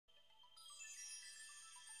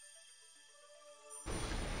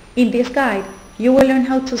In this guide, you will learn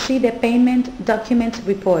how to see the Payment Documents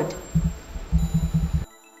report.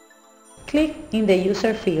 Click in the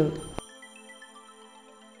User field.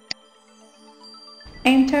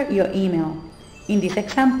 Enter your email. In this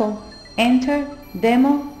example, enter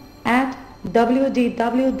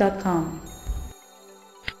demo@wdw.com.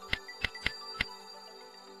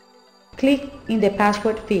 Click in the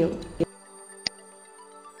Password field.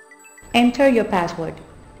 Enter your password.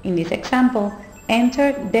 In this example,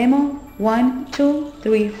 enter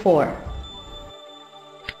demo1234.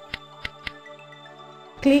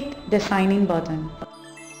 Click the Sign In button.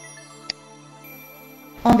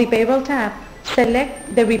 On the Payroll tab,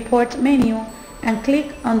 select the Reports menu and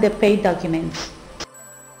click on the Paid Documents.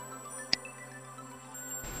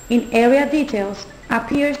 In Area Details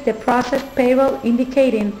appears the processed payroll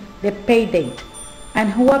indicating the pay date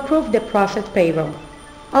and who approved the processed payroll.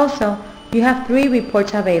 Also, you have 3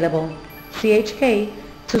 reports available: CHK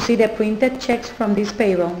to see the printed checks from this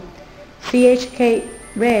payroll, CHK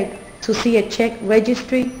Reg to see a check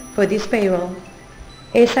registry for this payroll,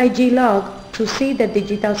 SIG Log to see the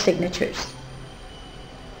digital signatures.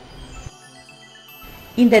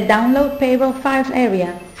 In the Download Payroll Files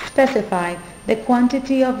area, specify the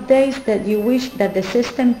quantity of days that you wish that the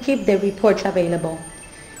system keep the reports available.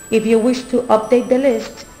 If you wish to update the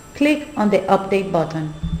list, click on the Update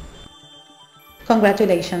button.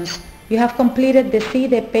 Congratulations! You have completed the See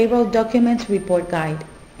the Payroll Documents Report Guide.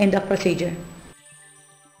 End of procedure.